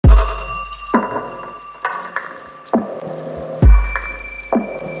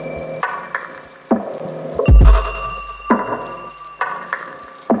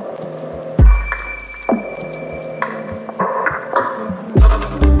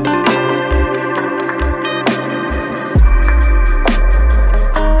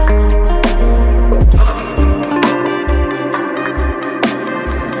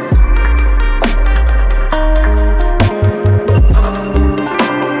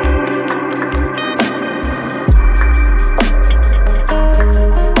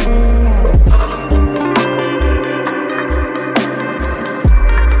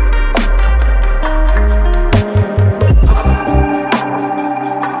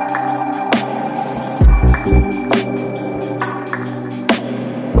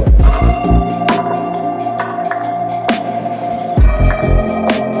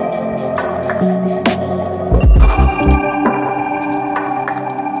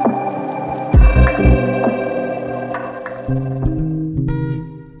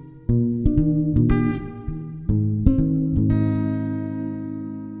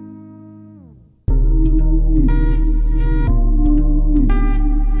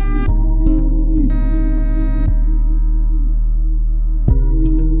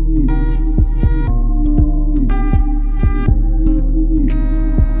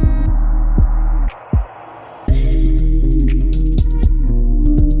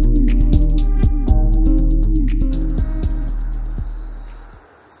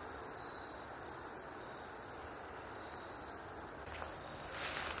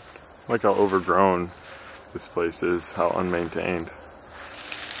Look how overgrown this place is, how unmaintained.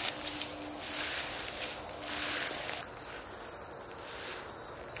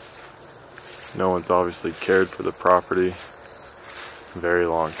 No one's obviously cared for the property in a very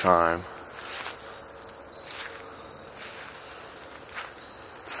long time.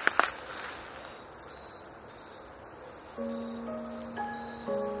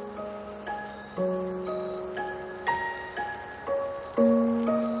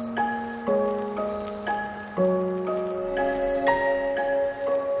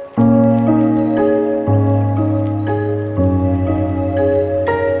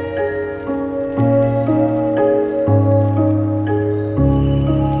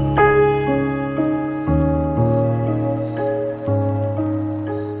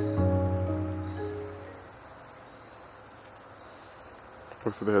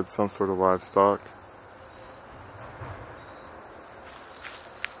 Looks like they had some sort of livestock.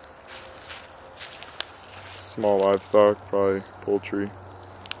 Small livestock, probably poultry.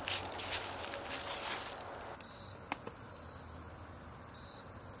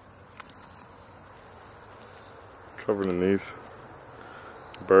 Covered in these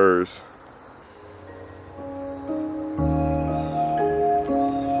burrs.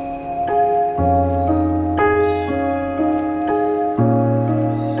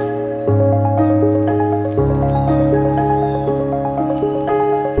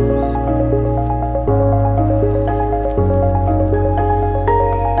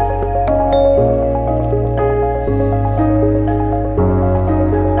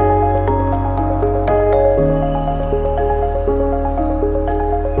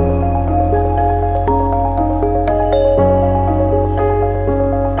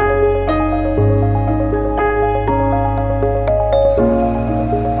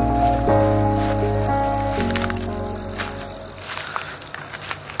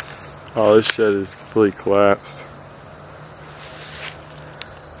 Oh, this shed is completely collapsed.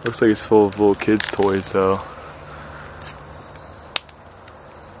 Looks like it's full of little kids' toys though.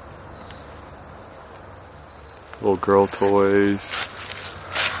 Little girl toys.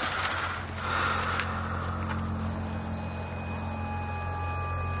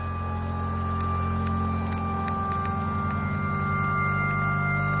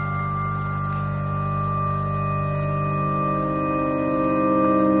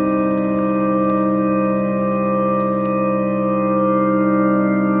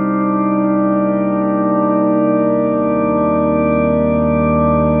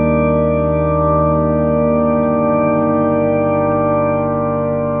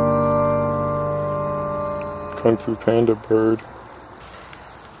 Kung Fu Panda bird.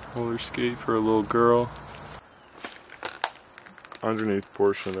 Roller skate for a little girl. Underneath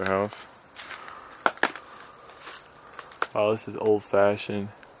portion of the house. Oh, this is old fashioned.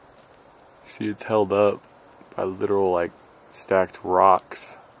 See, it's held up by literal like stacked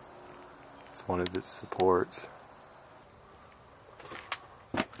rocks. It's one of its supports.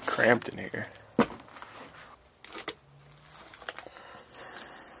 Cramped in here.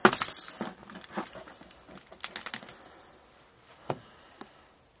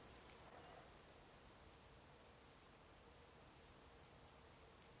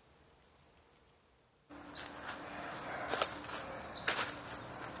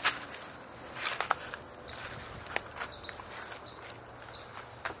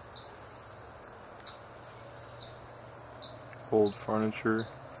 Old furniture.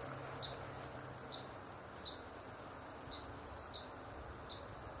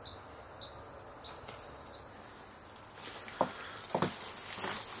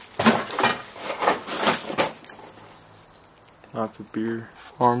 Lots of beer.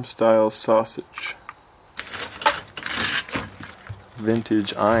 Farm style sausage.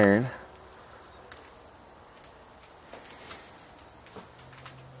 Vintage iron.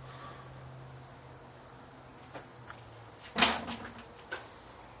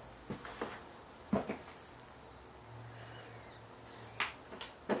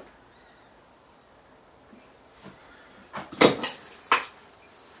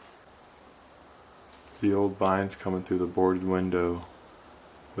 The old vines coming through the boarded window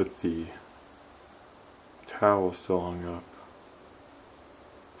with the towel still hung up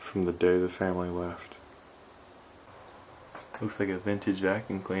from the day the family left. Looks like a vintage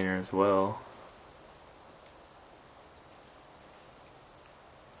vacuum cleaner as well.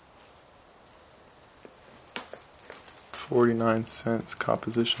 $0.49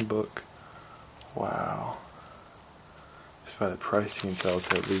 composition book. Wow. Just by the price you can tell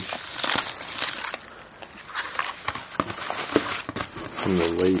it's at least from the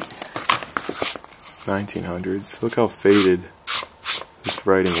late 1900s. Look how faded this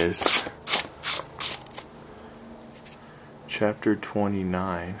writing is. Chapter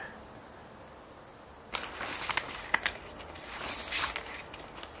 29.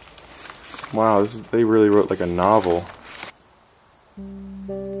 Wow, they really wrote like a novel.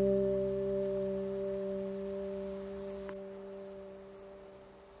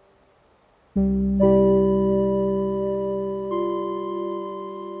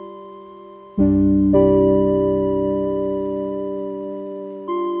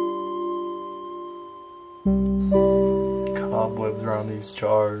 Cobwebs around these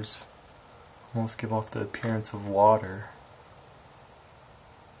jars almost give off the appearance of water.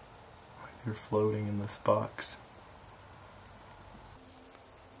 Like they're floating in this box.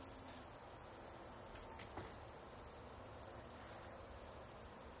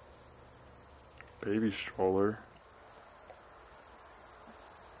 Baby stroller.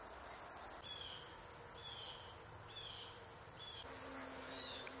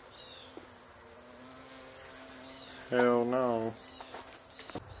 Hell no.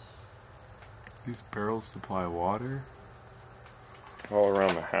 These barrels supply water all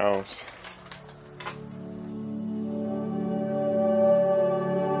around the house.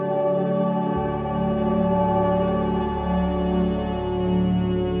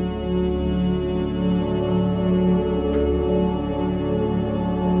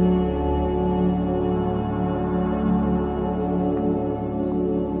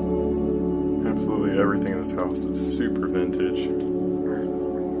 Absolutely everything in this house is super vintage.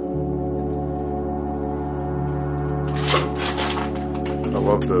 I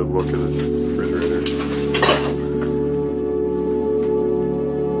love the look of this refrigerator.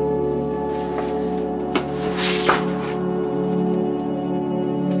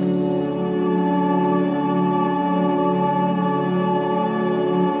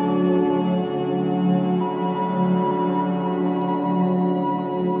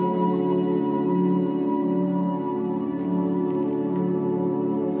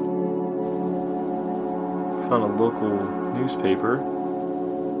 Found a local newspaper.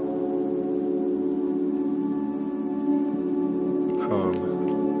 From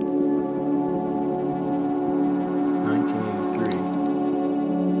 1983.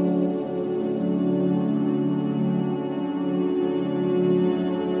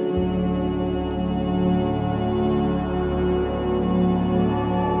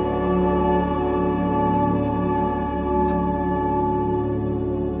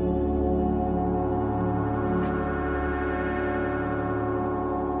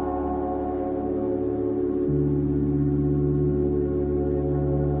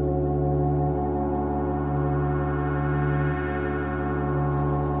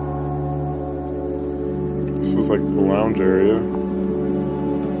 This was like the lounge area.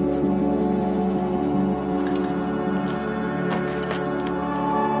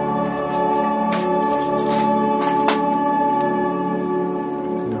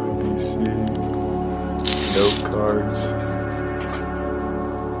 Note cards.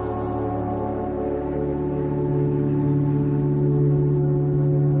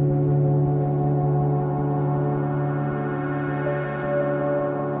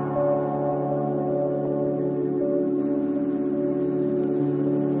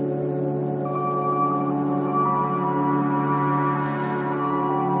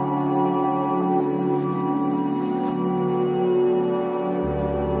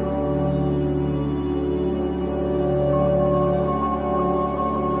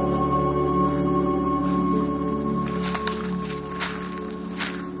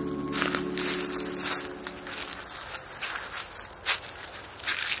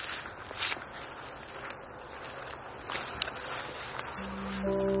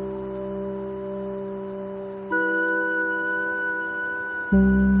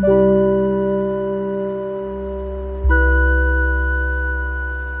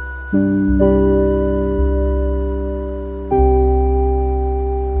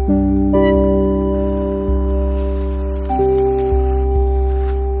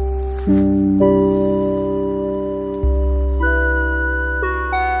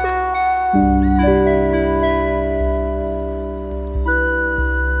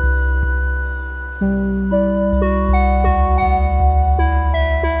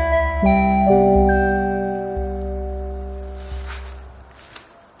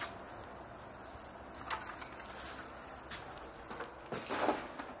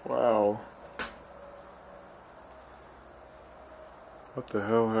 Wow. What the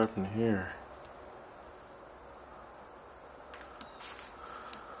hell happened here?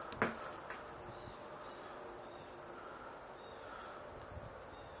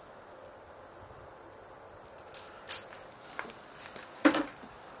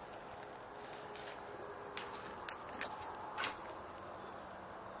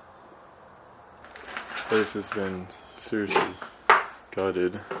 place has been seriously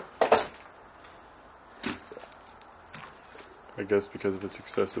gutted. I guess because of its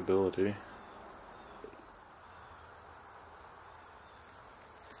accessibility.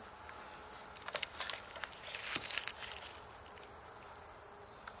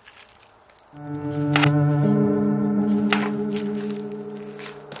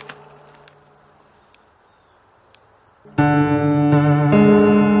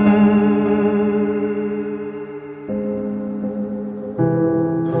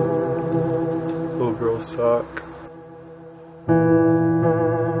 Little girl's sock.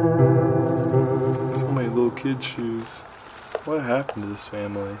 So many little kid shoes. What happened to this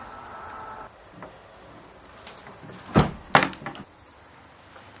family?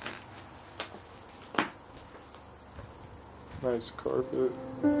 Nice carpet.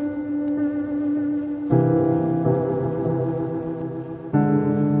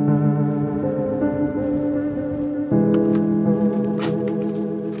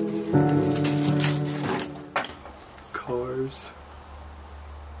 Cars.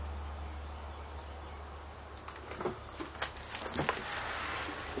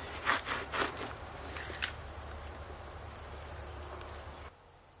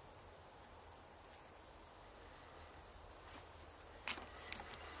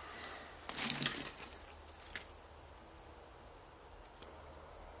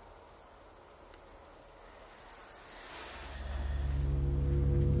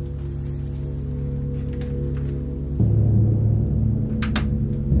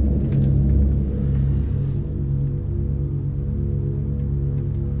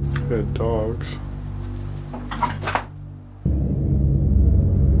 Got dogs.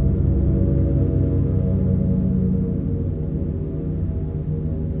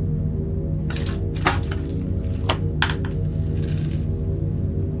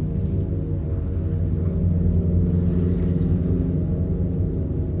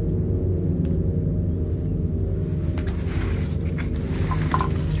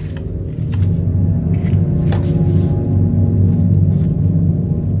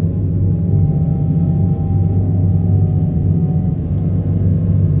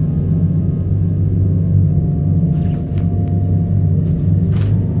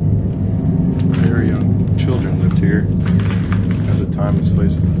 Here. At the time this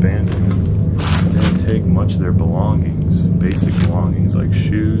place was abandoned, they didn't take much of their belongings, basic belongings like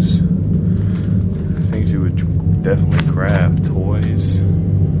shoes, things you would definitely grab, toys.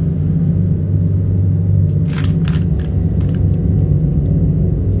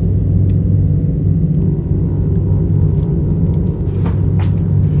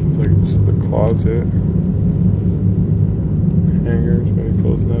 It's like this is a closet, hangers, maybe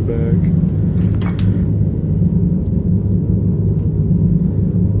clothes in that bag.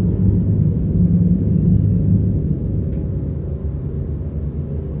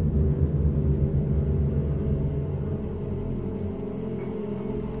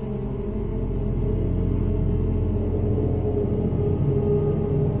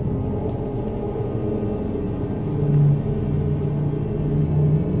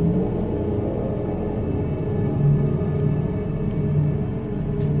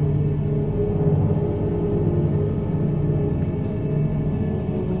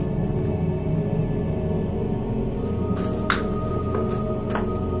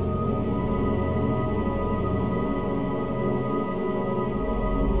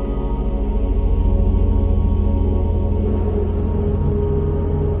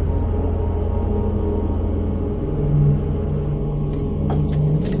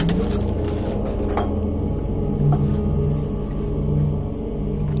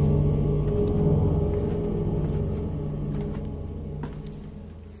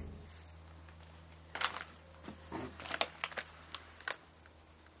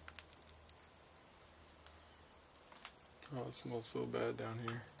 Oh, it smells so bad down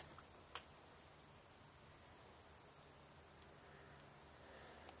here.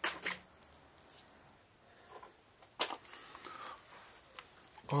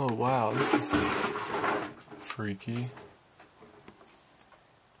 Oh wow, this is freaky.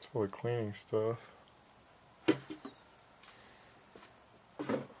 It's all the cleaning stuff.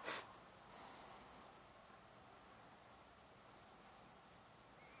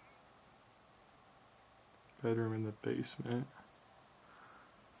 Bedroom in the basement.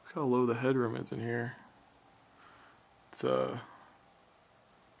 Look how low the headroom is in here. It's about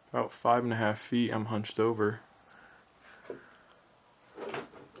 5.5 feet. I'm hunched over.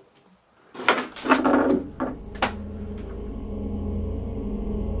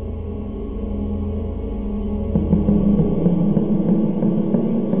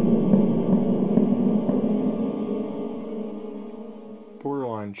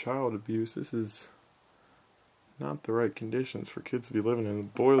 child abuse. This is not the right conditions for kids to be living in. The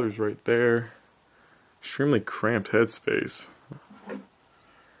boiler's right there. Extremely cramped headspace.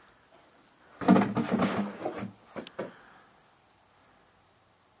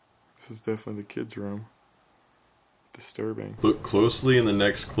 This is definitely the kids' room. Disturbing. Look closely in the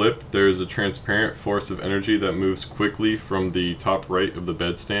next clip. There is a transparent force of energy that moves quickly from the top right of the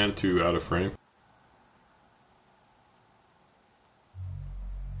bedstand to out of frame.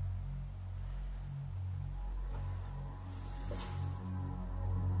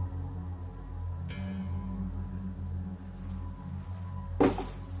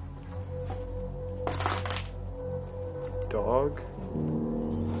 Dog.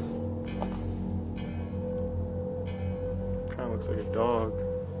 Kind of looks like a dog.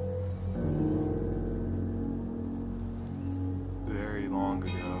 Very long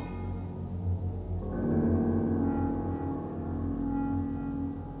ago.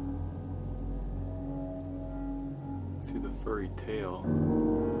 See the furry tail.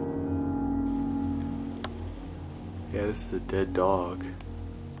 Yeah, this is a dead dog.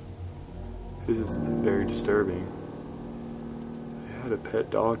 This is very disturbing. They had a pet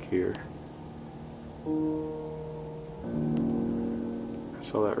dog here. I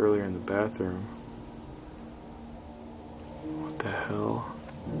saw that earlier in the bathroom. What the hell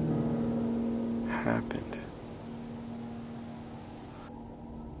happened?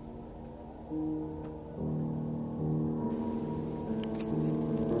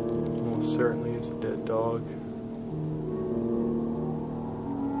 Almost certainly is a dead dog.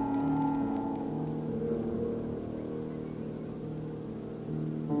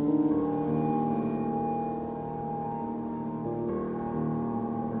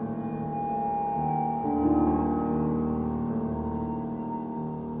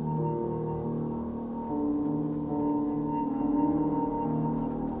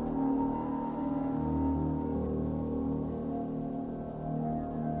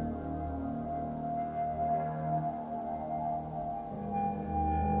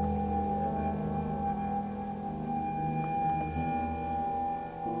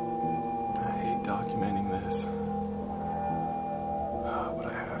 Documenting this, but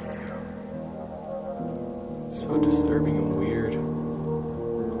I have to. So disturbing and weird.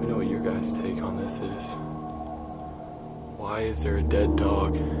 Let me know what your guys' take on this is. Why is there a dead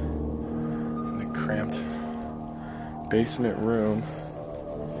dog in the cramped basement room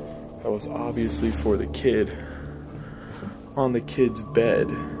that was obviously for the kid on the kid's bed,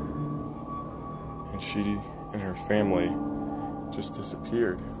 and she and her family just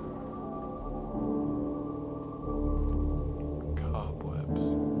disappeared?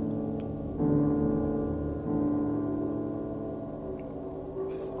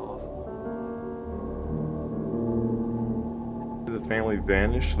 The family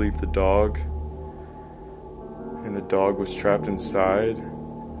vanished, leave the dog, and the dog was trapped inside.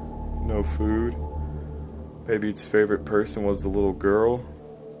 No food. Maybe its favorite person was the little girl,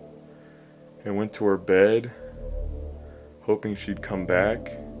 and went to her bed hoping she'd come back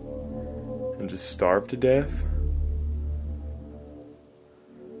and just starve to death.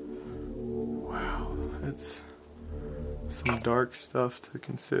 Wow, that's some dark stuff to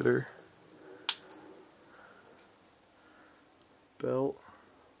consider. Belt.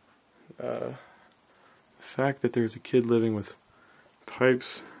 The fact that there's a kid living with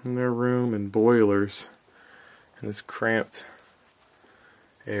pipes in their room and boilers in this cramped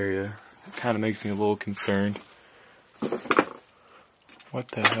area kind of makes me a little concerned. What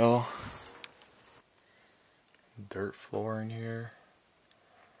the hell? Dirt floor in here.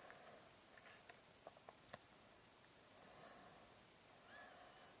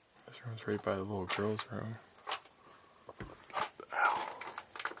 This room's right by the little girl's room.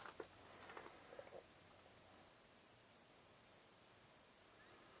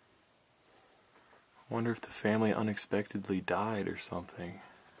 I wonder if the family unexpectedly died or something.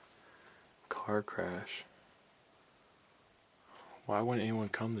 Car crash. Why wouldn't anyone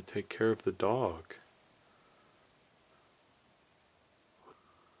come to take care of the dog?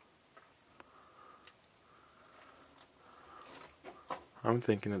 I'm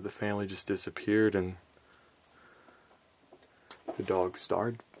thinking that the family just disappeared and the dog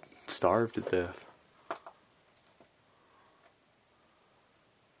starved to death.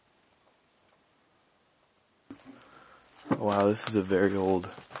 Wow, this is a very old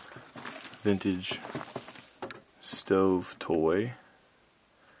vintage stove toy.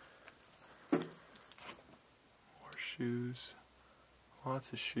 More shoes.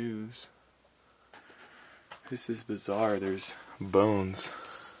 Lots of shoes. This is bizarre. There's bones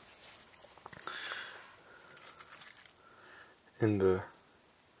in the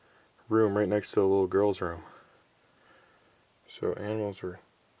room right next to the little girl's room. So animals were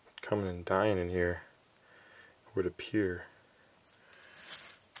coming and dying in here, would appear.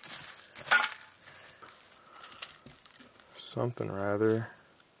 Something rather.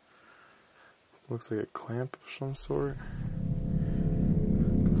 Looks like a clamp of some sort.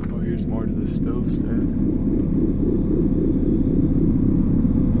 Oh, here's more to the stove set.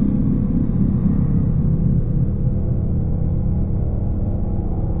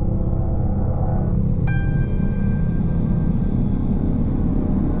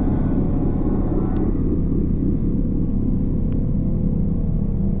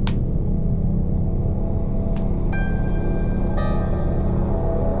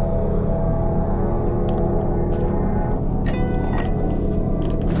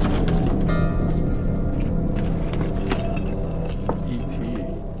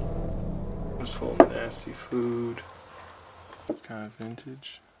 Nasty food. It's kind of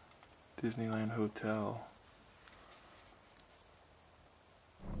vintage. Disneyland Hotel.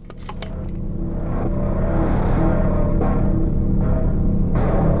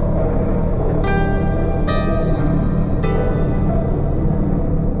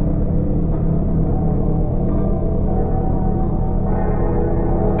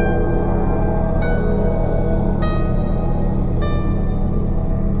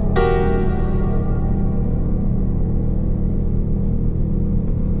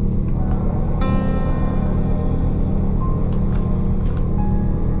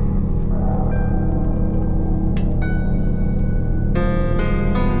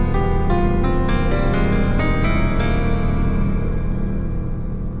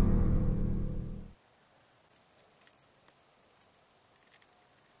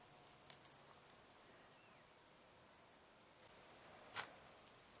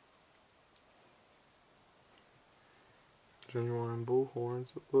 Genuine bull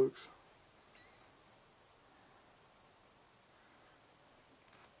horns, it looks.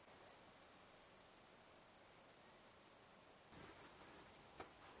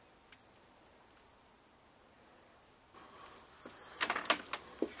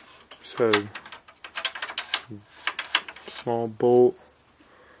 Said small bolt,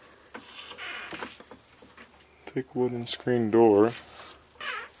 thick wooden screen door.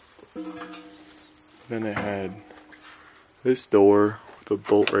 Then it had this door with a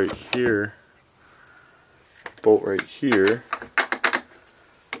bolt right here, bolt right here.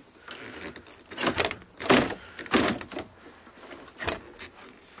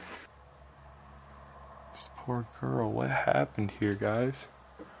 This poor girl, what happened here, guys?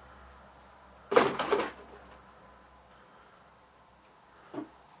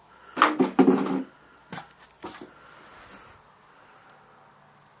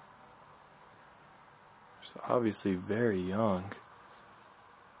 Obviously very young.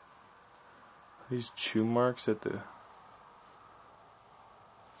 These chew marks at the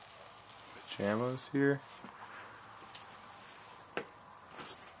pajamas here.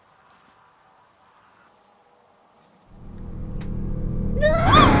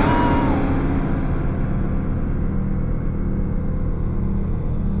 No!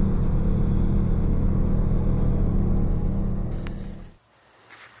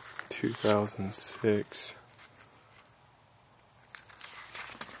 2006.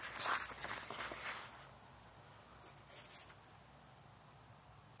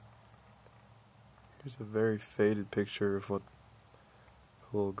 Here's a very faded picture of what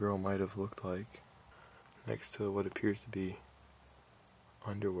the little girl might have looked like, next to what appears to be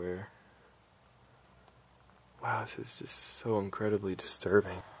underwear. Wow, this is just so incredibly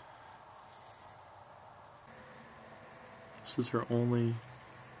disturbing. This is her only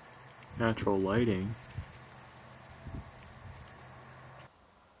natural lighting.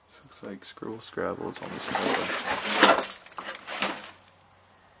 This looks like Scribble Scrabble is on this floor.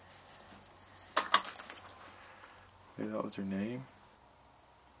 Maybe that was her name.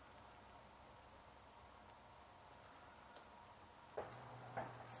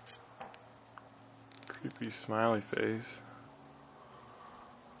 Creepy smiley face.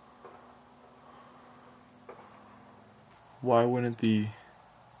 Why wouldn't the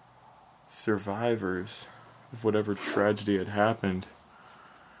survivors of whatever tragedy had happened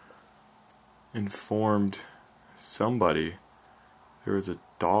informed somebody there was a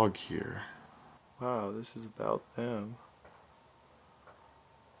dog here? Wow, this is about them.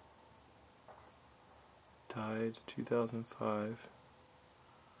 Died 2005.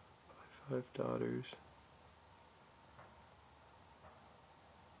 5 daughters.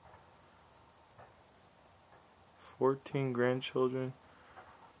 14 grandchildren.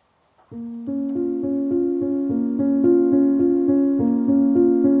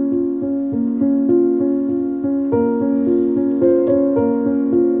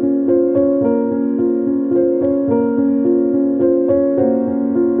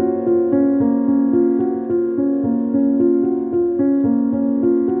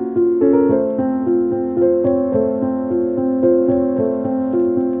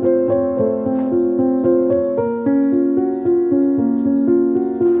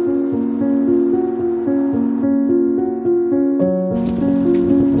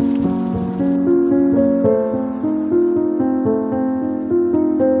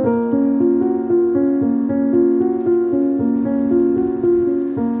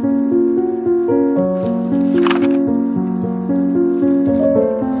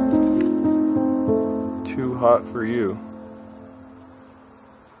 for you.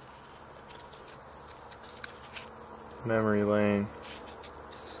 Memory lane.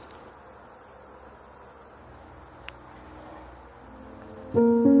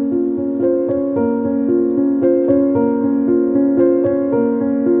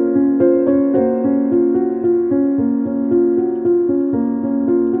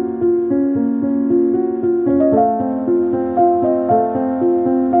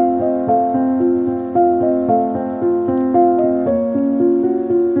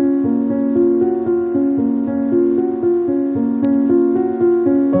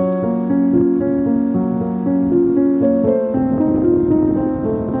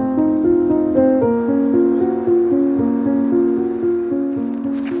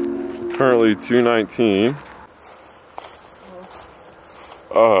 Currently 2:19.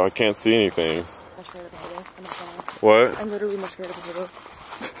 Oh, I can't see anything. I'm scared of a hobo. I'm not gonna. What? I'm literally more scared of a hobo.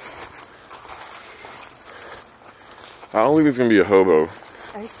 I don't think there's gonna be a hobo. I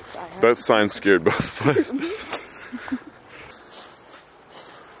have. That sign scared both of us.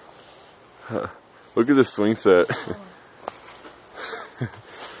 Look at this swing set.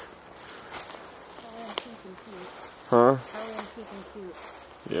 Huh?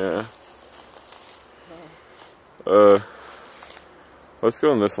 Yeah. Let's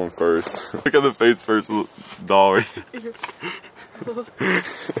go on this one first. Look at the face first doll right here.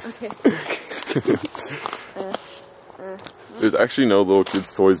 Okay. There's actually no little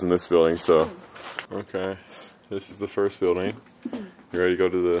kids' toys in this building, so. Okay. This is the first building. You ready to go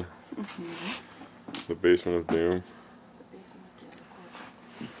to the basement of doom?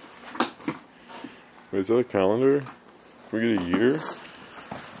 Wait, is that a calendar? Can we get a year?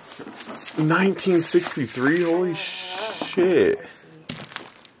 1963? Holy shit. I see.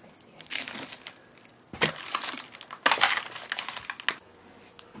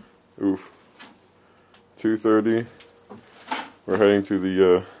 Oof. 2:30. We're heading to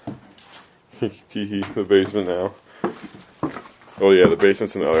the the basement now. Oh yeah, the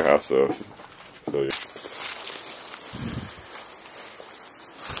basement's in the other house though. So yeah.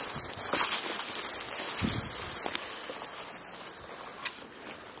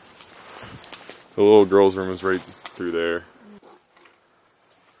 The little girl's room is right through there.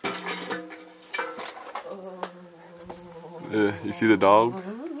 You see the dog?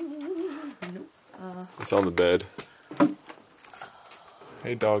 It's on the bed.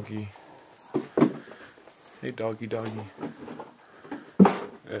 Hey doggy. Hey doggy doggy.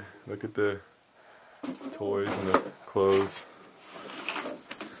 Look at the toys and the clothes.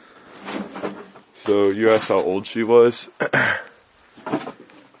 So you asked how old she was.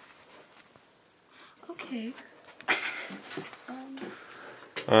 Okay.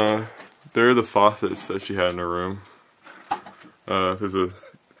 There are the faucets that she had in her room. There's a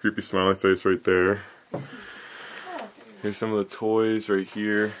creepy smiley face right there. Here's some of the toys right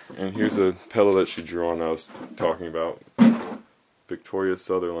here, and here's a pillow that she drew on that I was talking about. Victoria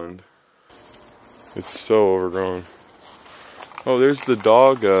Sutherland. It's so overgrown. Oh, there's the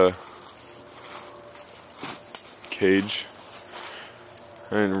dog cage.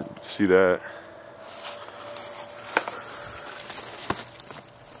 I didn't see that.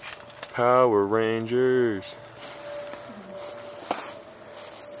 Power Rangers.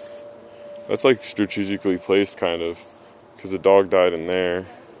 That's like strategically placed, kind of, because the dog died in there.